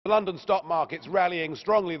The London stock market's rallying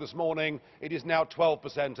strongly this morning. It is now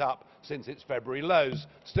 12% up since its February lows.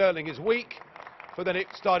 Sterling is weak, but then it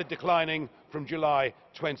started declining from July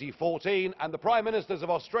 2014. And the Prime Ministers of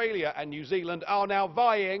Australia and New Zealand are now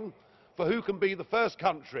vying for who can be the first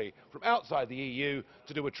country from outside the EU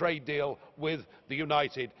to do a trade deal with the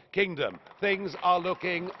United Kingdom. Things are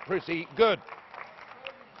looking pretty good.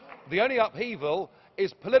 The only upheaval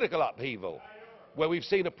is political upheaval, where we've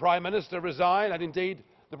seen a Prime Minister resign, and indeed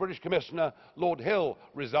the British Commissioner, Lord Hill,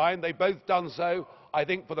 resign. They've both done so, I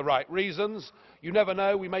think, for the right reasons. You never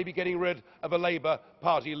know, we may be getting rid of a Labour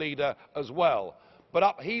Party leader as well. But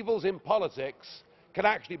upheavals in politics can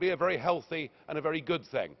actually be a very healthy and a very good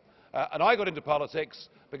thing. And I got into politics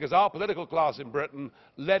because our political class in Britain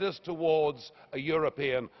led us towards a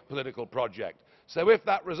European political project. So if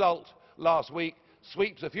that result last week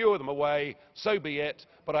sweeps a few of them away, so be it.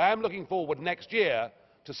 But I am looking forward next year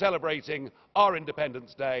to celebrating our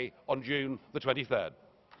Independence Day on June the 23rd.